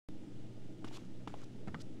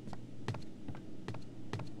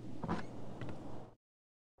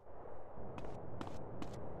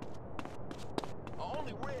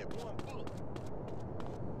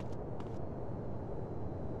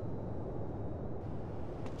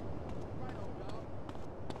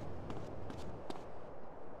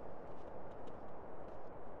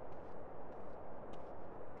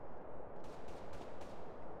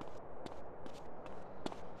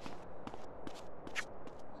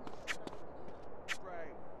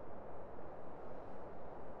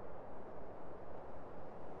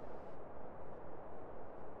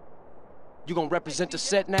You gonna represent the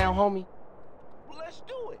set now, homie? Well, let's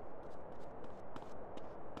do it.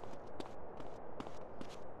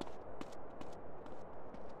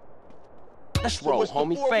 Let's roll,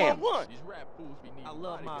 homie, fam. I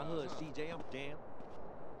love my hood, CJ. I'm damn.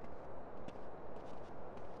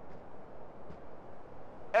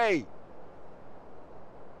 Hey.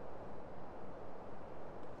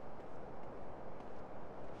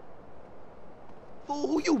 Fool,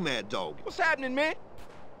 who you mad dog? What's happening, man?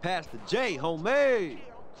 Pastor J, homie.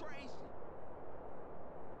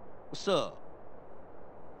 What's up?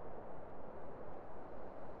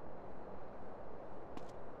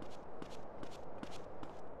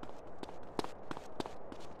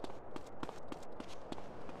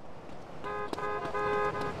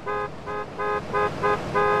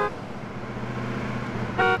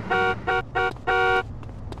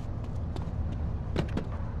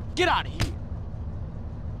 Get out of here.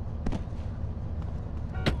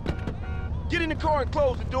 Get in the car and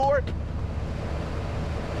close the door.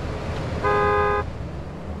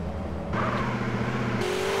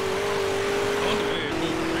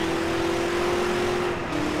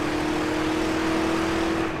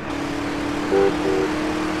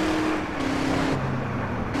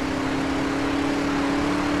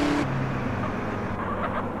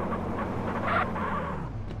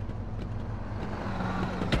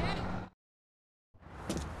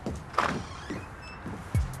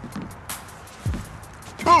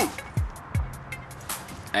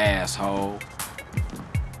 Asshole.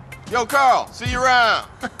 Yo, Carl, see you around.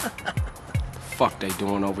 Fuck they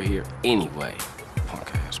doing over here anyway?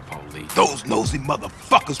 Punk-ass police. Those nosy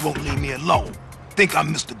motherfuckers won't leave me alone. Think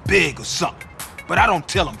I'm Mr. Big or something. But I don't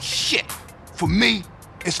tell them shit. For me,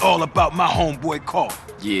 it's all about my homeboy Carl.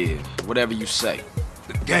 Yeah, whatever you say.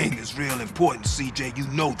 The gang is real important, CJ. You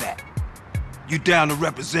know that. You down to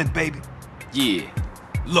represent, baby? Yeah.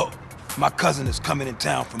 Look, my cousin is coming in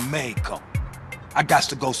town from Mayco. I got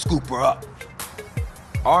to go scoop her up.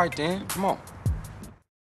 All right, then. Come on.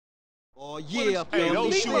 Oh, yeah, Hey, fam.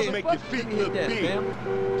 those shoes make your feet look that, big. fam.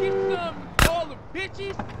 Get some, all the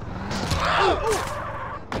bitches.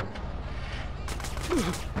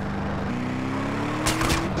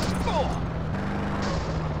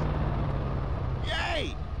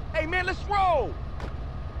 Yay! Hey, man, let's roll.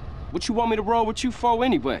 What you want me to roll with you for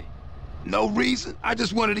anyway? No reason. I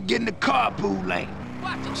just wanted to get in the carpool lane.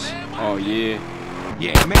 Watch it, man. Oh, yeah?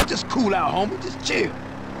 Yeah, man, just cool out, homie. Just chill.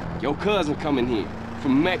 Your cousin coming here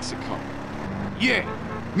from Mexico. Yeah,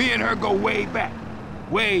 me and her go way back.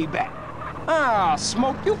 Way back. Ah,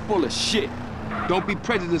 Smoke, you full of shit. Don't be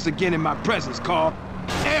prejudiced again in my presence, Carl.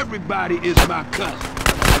 Everybody is my cousin.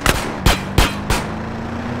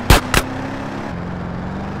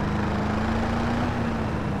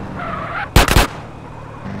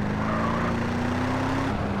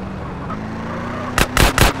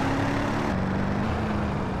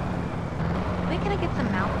 When can I get some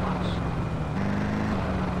mouthwash?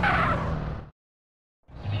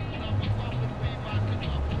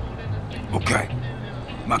 Okay,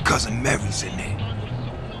 my cousin Mary's in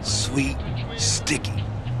there. Sweet, sticky,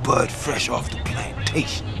 bud fresh off the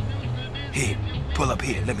plantation. Here, pull up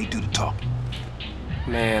here, let me do the talking.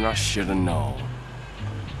 Man, I should've known.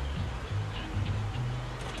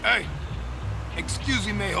 Hey, excuse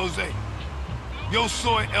me, Jose. Yo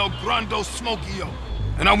soy el grando smokio,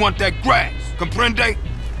 and I want that grass, comprende?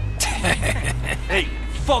 Hey,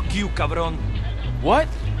 fuck you, cabron. What?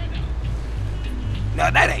 Now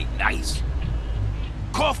that ain't nice.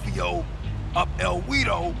 Coffee-o up El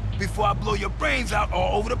Guido before I blow your brains out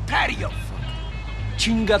all over the patio.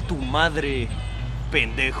 Chinga tu madre,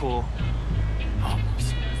 pendejo.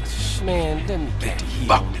 Man, let me get to here.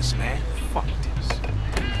 Fuck this, man. Fuck this.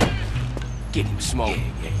 Get him, Smoke.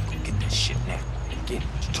 Yeah, you go get that shit now. Get him.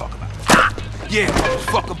 What you talk about? Yeah,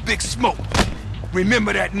 motherfucker, Big Smoke.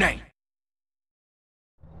 Remember that name.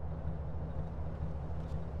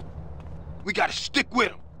 We gotta stick with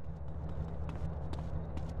him.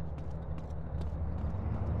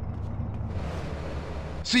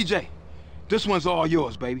 CJ, this one's all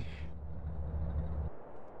yours, baby.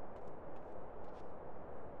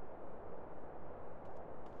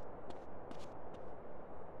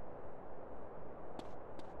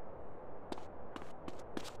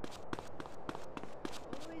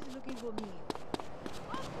 Always looking for me.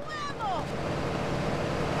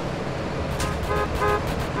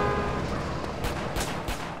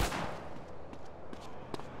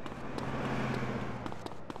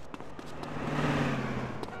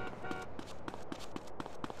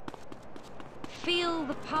 Feel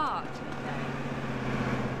the part.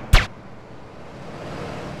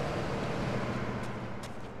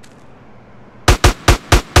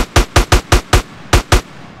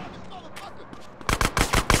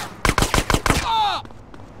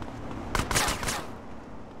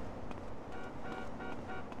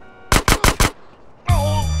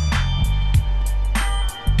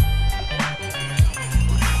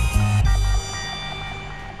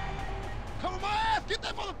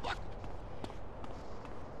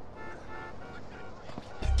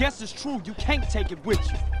 guess it's true. You can't take it with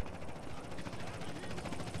you.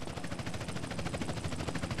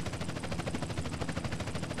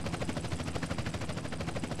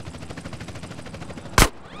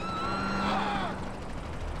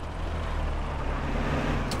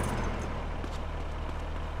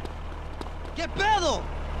 ¿Qué pedo?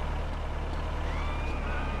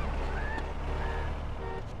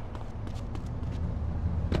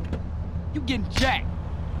 You getting jacked.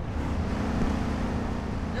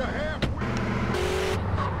 You're halfway.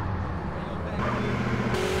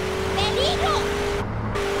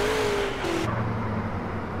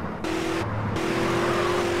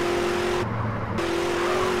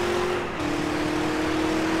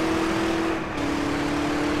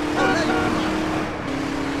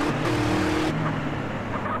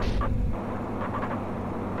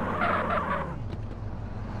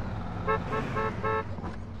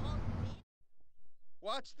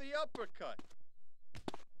 Watch the uppercut.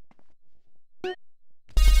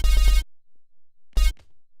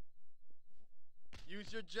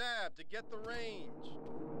 Use your jab to get the range.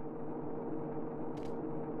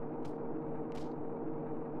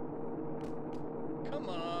 Come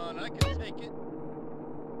on, I can take it.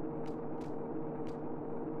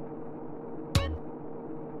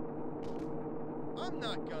 I'm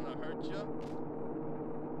not gonna hurt you.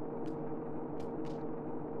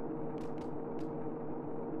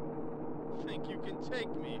 Think you can take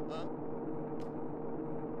me, huh?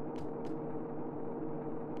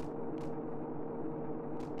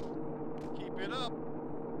 Keep it up.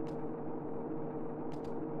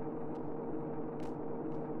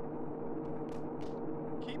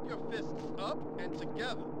 Keep your fists up and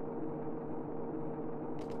together.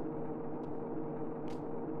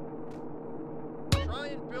 Try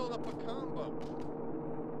and build up a combo.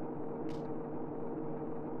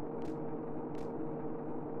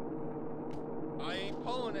 I ain't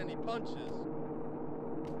pulling any punches.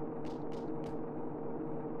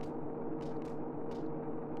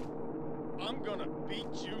 I'm gonna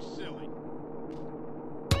beat you silly.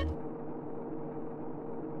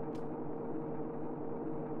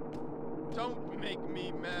 Don't make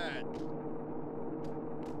me mad.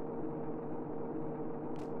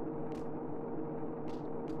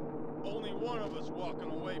 Only one of us walking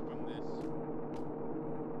away from this.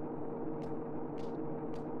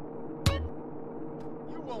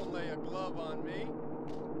 You won't lay a glove on me.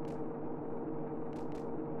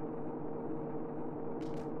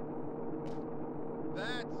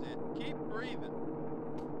 That's it. Keep breathing.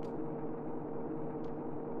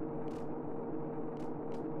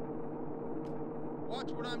 Watch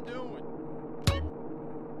what I'm doing.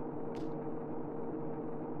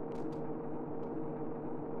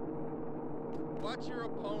 Watch your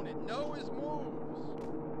opponent. Know his moves.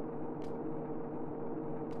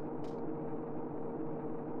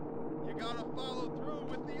 You gotta follow through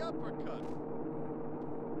with the uppercut.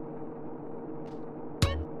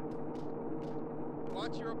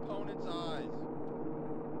 Watch your opponent's eyes.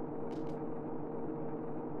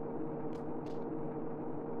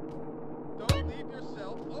 Don't leave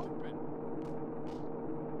yourself open.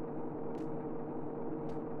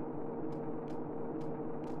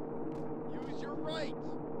 Use your right.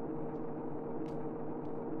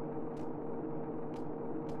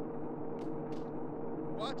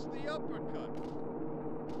 Watch the uppercut.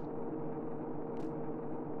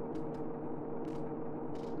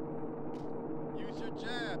 Use your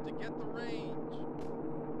jab to get the range.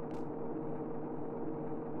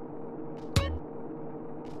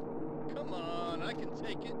 Come on, I can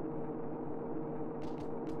take it.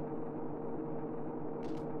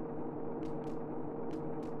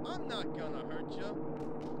 I'm not gonna hurt you.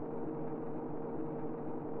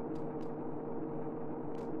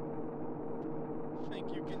 Think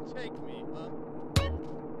you can take me, huh?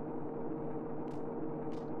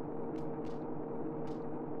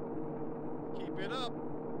 Keep it up.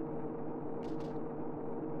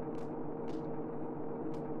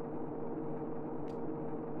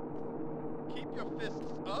 Keep your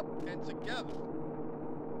fists up and together.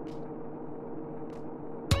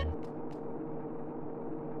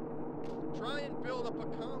 Try and build up a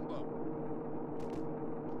combo.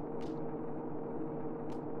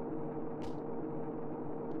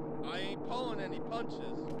 I ain't pulling any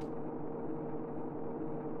punches.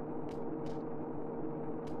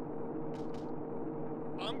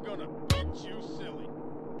 I'm gonna beat you silly.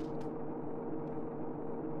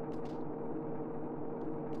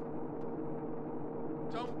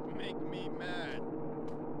 Don't make me mad.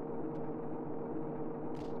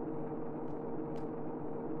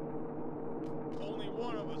 Only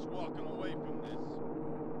one of us walking away from this.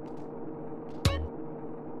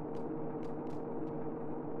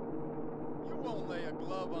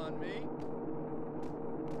 glove on me.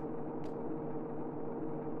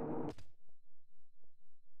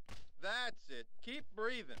 That's it. Keep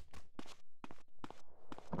breathing.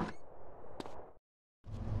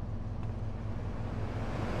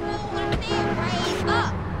 Raise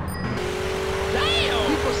up.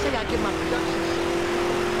 Damn! People say I get my production.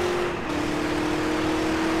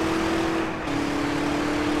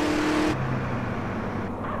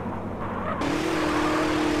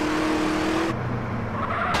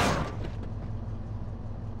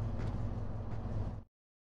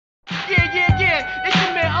 Yeah. It's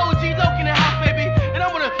your man OG Loke in the house, baby. And I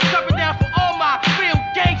wanna drop it down for all my real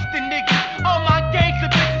gangster niggas, all my gangster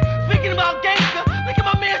bitches. Speaking about gangster, look at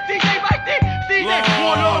my man CJ right there. CJ,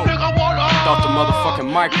 what up, nigga, what up? Thought the motherfucking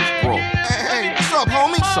mic was broke. Hey, what's up,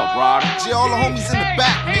 homie? What's up, Ryder? Gee, all the homies in the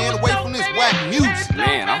back, man, away from this whack music.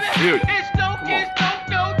 Man, I feel you. It's no,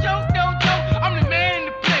 no joke. I'm the man in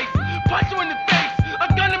the place. Punch you in the face. A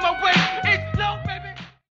gun in my waist. It's no, baby.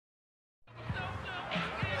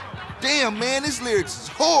 Damn, man, this lyrics is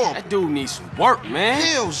horrible. That dude needs some work, man.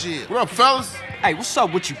 Hell yeah. What up, fellas? Hey, what's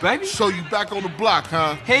up with you, baby? So you back on the block,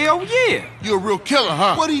 huh? Hell yeah. You a real killer,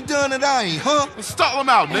 huh? What he done that I ain't, huh? Let's stall him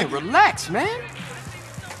out, Man, nigga. relax, man.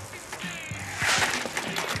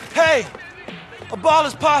 Hey! A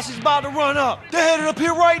baller's posse's about to run up. They're headed up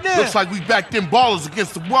here right now. Looks like we backed them ballers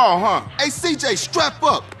against the wall, huh? Hey, CJ, strap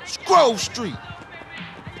up. Scroll Street.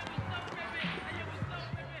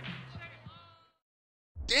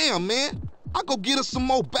 Damn, man. I'll go get us some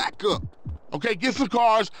more backup. Okay, get some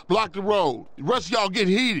cars, block the road. The rest of y'all get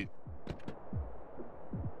heated.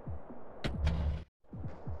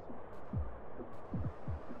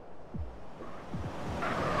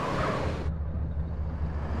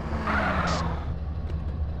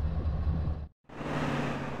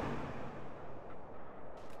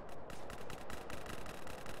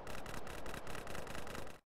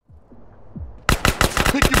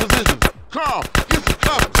 Pick your positions. Carl, get some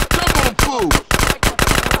cover. Jump on them fools.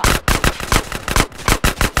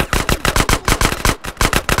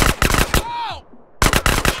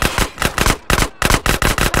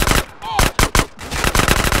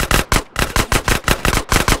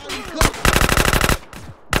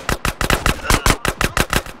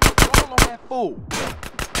 Roll on that fool.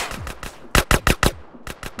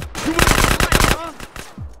 You with the huh?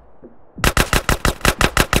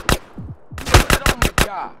 Put it on the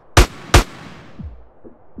guy.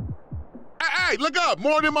 Hey, look up.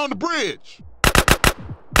 More of them on the bridge.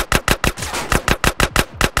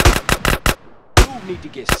 Dude need to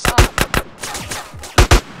get silent.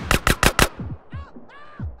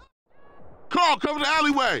 Carl, cover the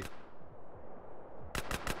alleyway.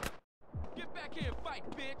 Get back here and fight,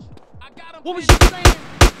 bitch. I got him. What was you saying?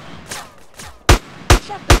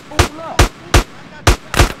 Shut the fool up.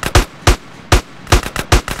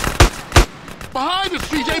 Behind us,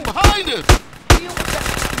 CJ, behind us. Deal with that.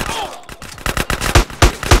 Oh.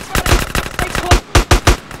 Stay close.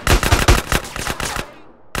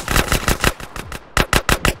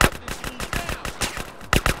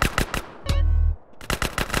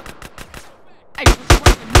 Hey, what's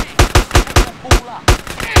working, man? Take that fool out.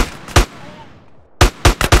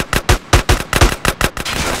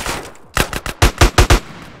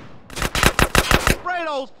 Spray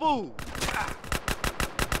those fools.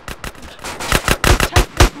 Take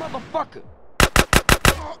this motherfucker.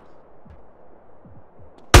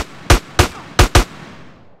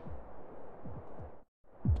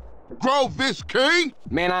 Grove this, King.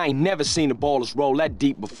 Man, I ain't never seen the ballers roll that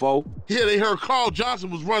deep before. Yeah, they heard Carl Johnson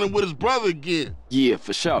was running with his brother again. Yeah,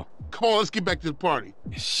 for sure. Come on, let's get back to the party.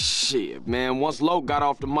 Shit, man, once Loke got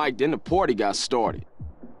off the mic, then the party got started.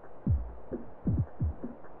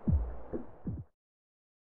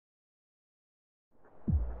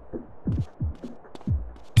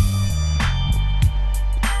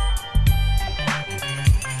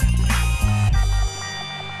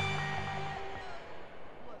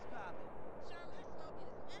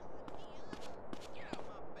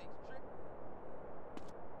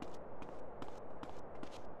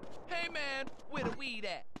 Hey, man, where the weed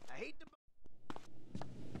at? I hate the...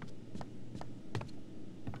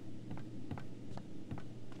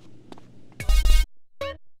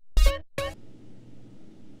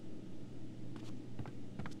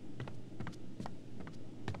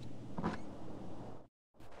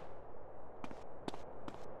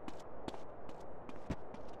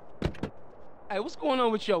 Hey, what's going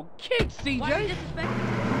on with your kick, CJ? Why are you disrespecting?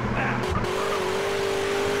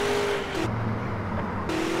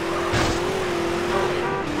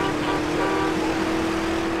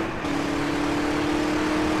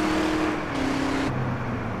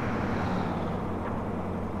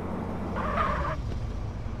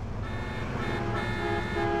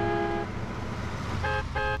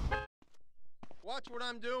 Watch what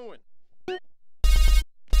I'm doing.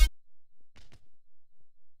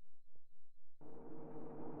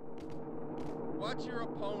 Watch your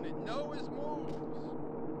opponent. Know his moves.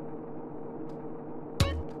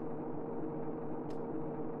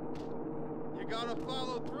 You gotta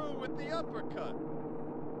follow through with the uppercut.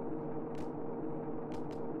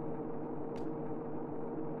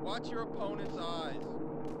 Watch your opponent's eyes.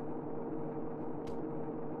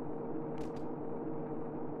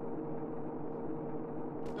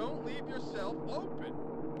 Don't leave yourself open.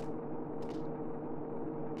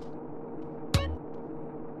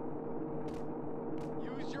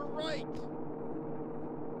 Use your right.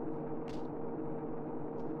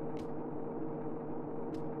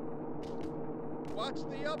 Watch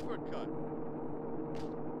the uppercut.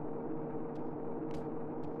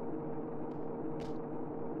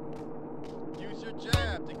 Use your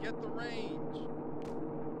jab to get the range.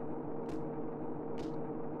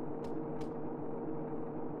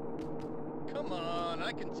 Come on,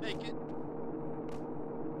 I can take it.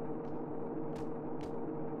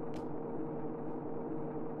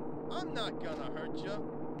 I'm not gonna hurt you.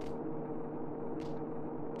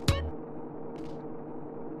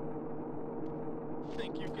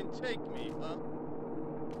 Think you can take me, huh?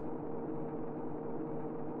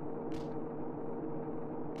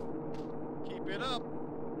 Keep it up.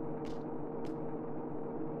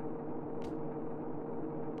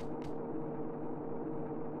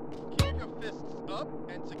 Keep your fists up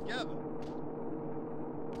and together.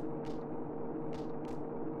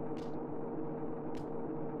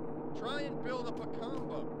 Try and build up a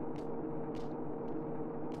combo.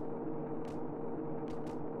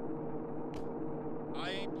 I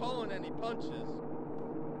ain't pulling any punches.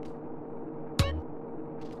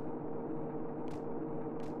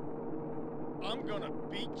 I'm gonna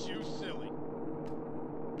beat you silly.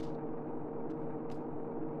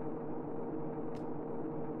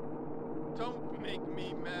 Don't make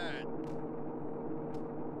me mad.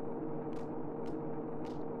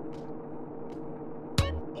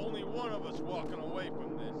 Only one of us walking away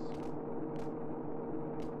from this.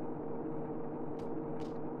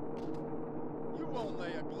 You won't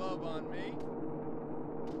lay a glove on me.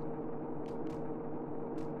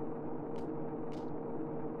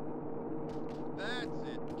 That's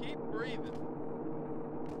it. Keep breathing.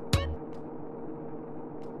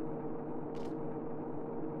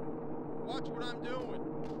 Watch what I'm doing.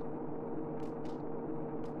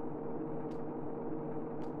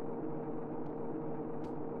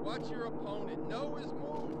 Watch your opponent. Know his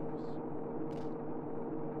moves.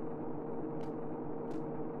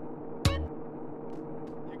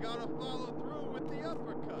 You gotta follow through with the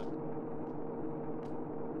uppercut.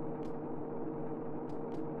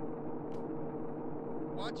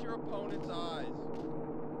 Watch your opponent's eyes.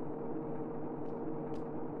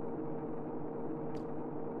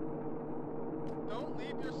 Don't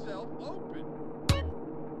leave yourself open.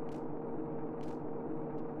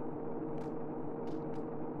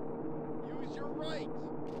 Use your right.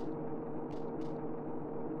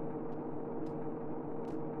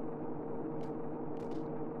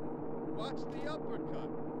 Watch the uppercut.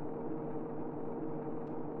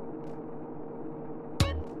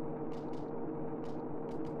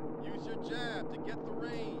 Use your jab to get the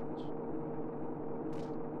range.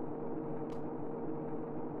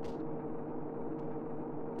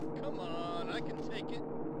 Come on, I can take it.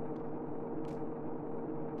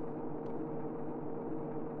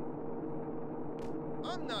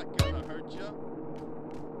 I'm not gonna hurt you.